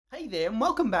Hey there, and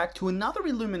welcome back to another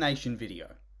Illumination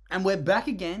video. And we're back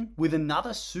again with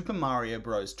another Super Mario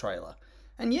Bros. Trailer.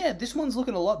 And yeah, this one's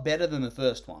looking a lot better than the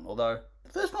first one, although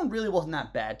the first one really wasn't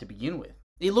that bad to begin with.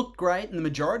 It looked great and the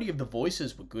majority of the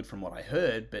voices were good from what I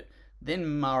heard, but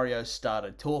then Mario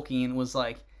started talking and was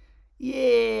like,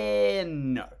 yeah,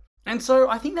 no. And so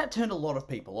I think that turned a lot of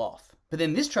people off. But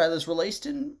then this trailer's released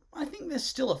and I think there's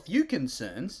still a few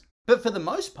concerns. But for the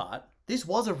most part, this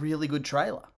was a really good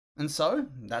trailer. And so,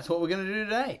 that's what we're going to do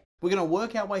today. We're going to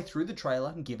work our way through the trailer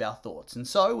and give our thoughts. And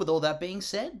so, with all that being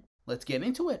said, let's get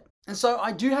into it. And so,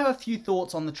 I do have a few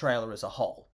thoughts on the trailer as a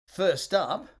whole. First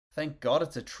up, thank God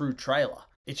it's a true trailer.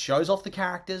 It shows off the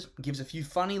characters, gives a few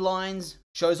funny lines,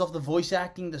 shows off the voice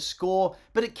acting, the score,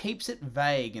 but it keeps it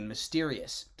vague and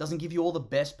mysterious. Doesn't give you all the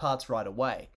best parts right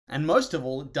away. And most of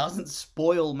all, it doesn't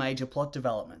spoil major plot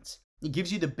developments. It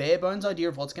gives you the bare bones idea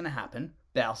of what's going to happen.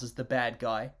 Bowser's the bad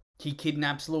guy. He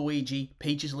kidnaps Luigi,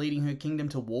 Peach is leading her kingdom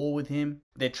to war with him,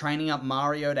 they're training up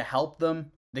Mario to help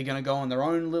them, they're going to go on their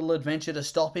own little adventure to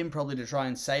stop him, probably to try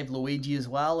and save Luigi as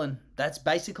well, and that's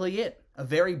basically it. A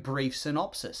very brief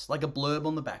synopsis, like a blurb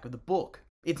on the back of the book.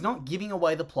 It's not giving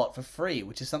away the plot for free,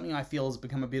 which is something I feel has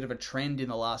become a bit of a trend in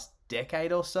the last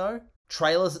decade or so.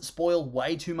 Trailers that spoil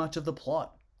way too much of the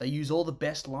plot. They use all the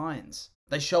best lines.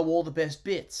 They show all the best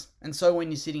bits. And so when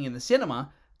you're sitting in the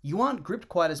cinema, you aren't gripped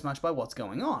quite as much by what's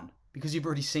going on, because you've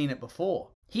already seen it before.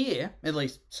 Here, at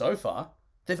least so far,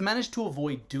 they've managed to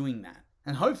avoid doing that,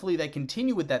 and hopefully they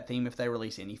continue with that theme if they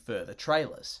release any further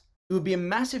trailers. It would be a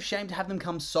massive shame to have them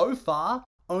come so far,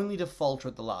 only to falter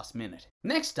at the last minute.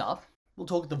 Next up, we'll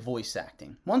talk the voice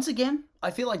acting. Once again,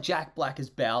 I feel like Jack Black as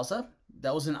Bowser,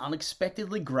 that was an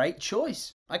unexpectedly great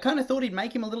choice. I kind of thought he'd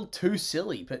make him a little too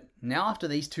silly, but now after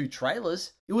these two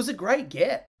trailers, it was a great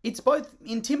get. It's both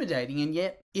intimidating and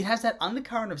yet it has that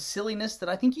undercurrent of silliness that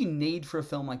I think you need for a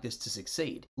film like this to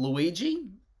succeed. Luigi?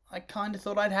 I kind of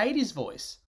thought I'd hate his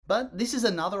voice. But this is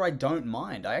another I don't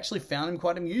mind. I actually found him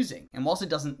quite amusing. And whilst it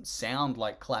doesn't sound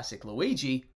like classic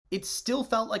Luigi, it still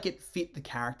felt like it fit the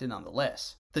character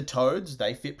nonetheless. The Toads,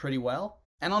 they fit pretty well.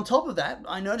 And on top of that,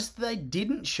 I noticed that they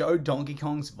didn't show Donkey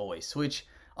Kong's voice, which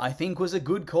I think was a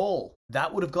good call.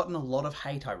 That would have gotten a lot of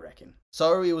hate, I reckon.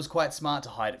 So it was quite smart to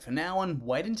hide it for now and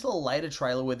wait until a later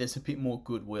trailer where there's a bit more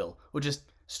goodwill, or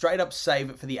just straight up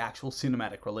save it for the actual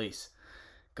cinematic release.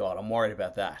 God, I'm worried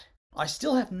about that. I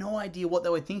still have no idea what they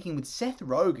were thinking with Seth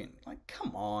Rogen. Like,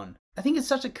 come on. I think it's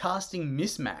such a casting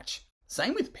mismatch.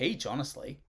 Same with Peach,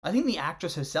 honestly. I think the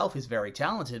actress herself is very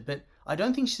talented, but I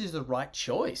don't think she's the right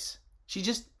choice. She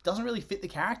just doesn't really fit the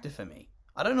character for me.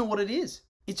 I don't know what it is.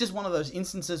 It's just one of those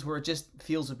instances where it just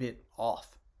feels a bit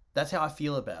off. That's how I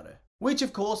feel about her. Which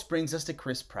of course brings us to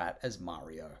Chris Pratt as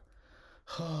Mario.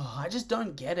 I just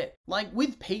don't get it. Like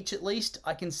with Peach at least,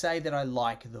 I can say that I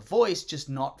like the voice, just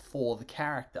not for the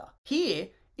character. Here,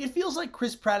 it feels like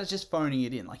Chris Pratt is just phoning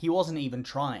it in, like he wasn't even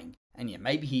trying. And yeah,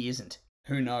 maybe he isn't.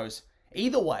 Who knows?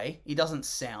 Either way, he doesn't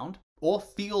sound or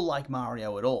feel like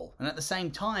Mario at all. And at the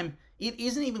same time, it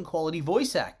isn't even quality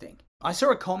voice acting. I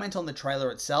saw a comment on the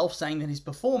trailer itself saying that his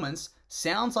performance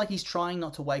sounds like he's trying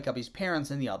not to wake up his parents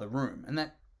in the other room, and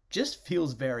that just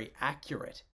feels very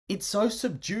accurate. It's so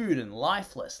subdued and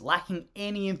lifeless, lacking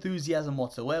any enthusiasm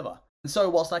whatsoever. And so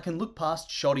whilst I can look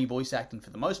past shoddy voice acting for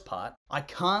the most part, I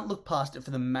can't look past it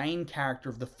for the main character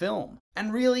of the film.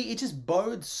 And really, it just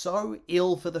bodes so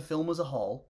ill for the film as a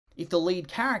whole if the lead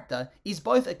character is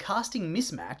both a casting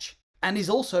mismatch and is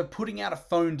also putting out a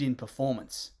phoned-in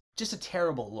performance. Just a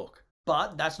terrible look.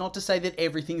 But that's not to say that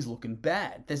everything's looking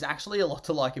bad. There's actually a lot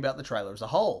to like about the trailer as a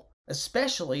whole.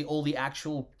 Especially all the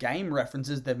actual game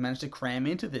references they've managed to cram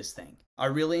into this thing. I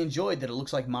really enjoyed that it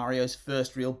looks like Mario's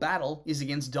first real battle is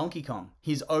against Donkey Kong,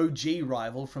 his OG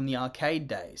rival from the arcade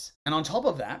days. And on top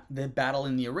of that, their battle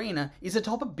in the arena is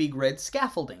atop a big red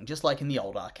scaffolding, just like in the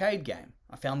old arcade game.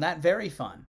 I found that very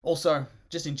fun. Also,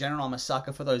 just in general, I'm a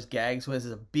sucker for those gags where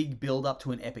there's a big build up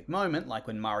to an epic moment, like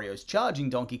when Mario's charging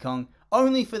Donkey Kong,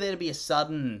 only for there to be a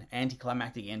sudden,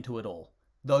 anticlimactic end to it all.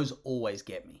 Those always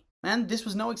get me. And this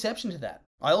was no exception to that.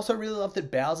 I also really loved that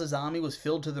Bowser's army was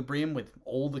filled to the brim with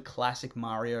all the classic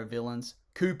Mario villains.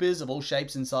 Koopas of all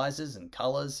shapes and sizes and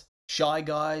colours. Shy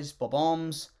Guys,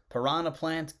 Bob-ombs, Piranha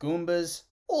Plant, Goombas,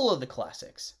 all of the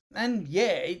classics. And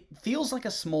yeah, it feels like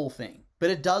a small thing, but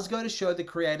it does go to show the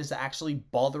creators are actually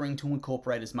bothering to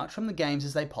incorporate as much from the games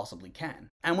as they possibly can.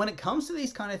 And when it comes to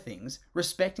these kind of things,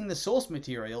 respecting the source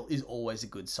material is always a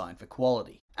good sign for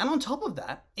quality. And on top of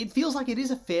that, it feels like it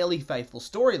is a fairly faithful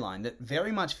storyline that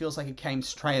very much feels like it came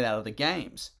straight out of the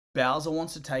games. Bowser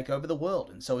wants to take over the world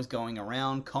and so is going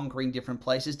around conquering different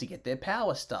places to get their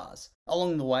power stars.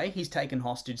 Along the way, he's taken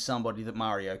hostage somebody that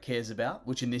Mario cares about,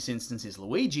 which in this instance is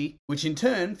Luigi, which in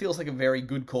turn feels like a very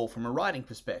good call from a writing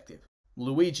perspective.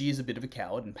 Luigi is a bit of a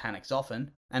coward and panics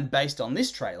often, and based on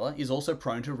this trailer is also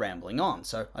prone to rambling on,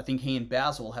 so I think he and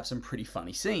Bowser will have some pretty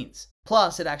funny scenes.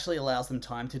 Plus, it actually allows them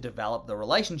time to develop the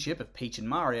relationship of Peach and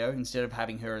Mario instead of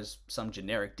having her as some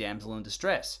generic damsel in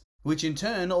distress. Which in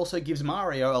turn also gives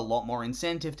Mario a lot more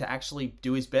incentive to actually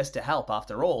do his best to help.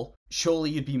 After all,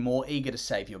 surely you'd be more eager to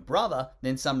save your brother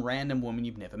than some random woman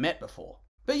you've never met before.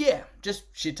 But yeah, just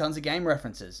shit tons of game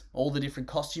references. All the different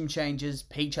costume changes,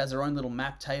 Peach has her own little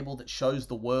map table that shows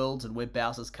the worlds and where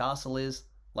Bowser's castle is,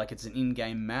 like it's an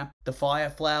in-game map. The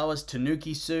fire flowers,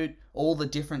 Tanuki suit, all the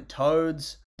different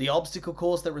toads, the obstacle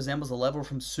course that resembles a level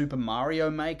from Super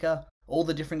Mario Maker, all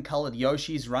the different coloured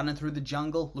Yoshis running through the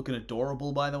jungle, looking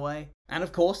adorable by the way. And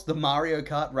of course, the Mario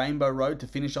Kart Rainbow Road to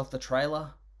finish off the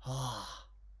trailer. Ah,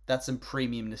 that's some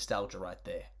premium nostalgia right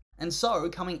there. And so,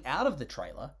 coming out of the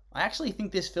trailer, I actually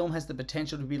think this film has the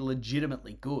potential to be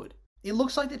legitimately good. It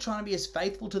looks like they're trying to be as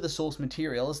faithful to the source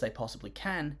material as they possibly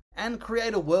can, and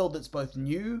create a world that's both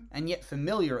new and yet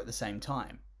familiar at the same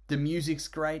time. The music's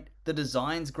great, the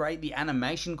design's great, the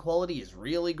animation quality is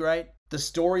really great, the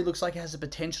story looks like it has the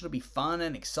potential to be fun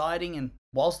and exciting, and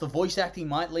whilst the voice acting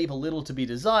might leave a little to be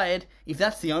desired, if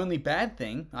that's the only bad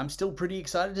thing, I'm still pretty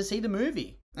excited to see the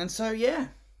movie. And so yeah,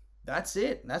 that's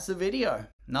it. That's the video.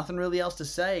 Nothing really else to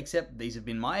say except these have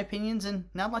been my opinions, and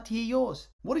now I'd like to hear yours.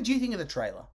 What did you think of the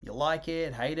trailer? You like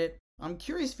it? Hate it? I'm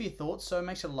curious for your thoughts, so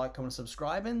make sure to like, comment,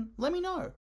 subscribe, and let me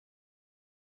know.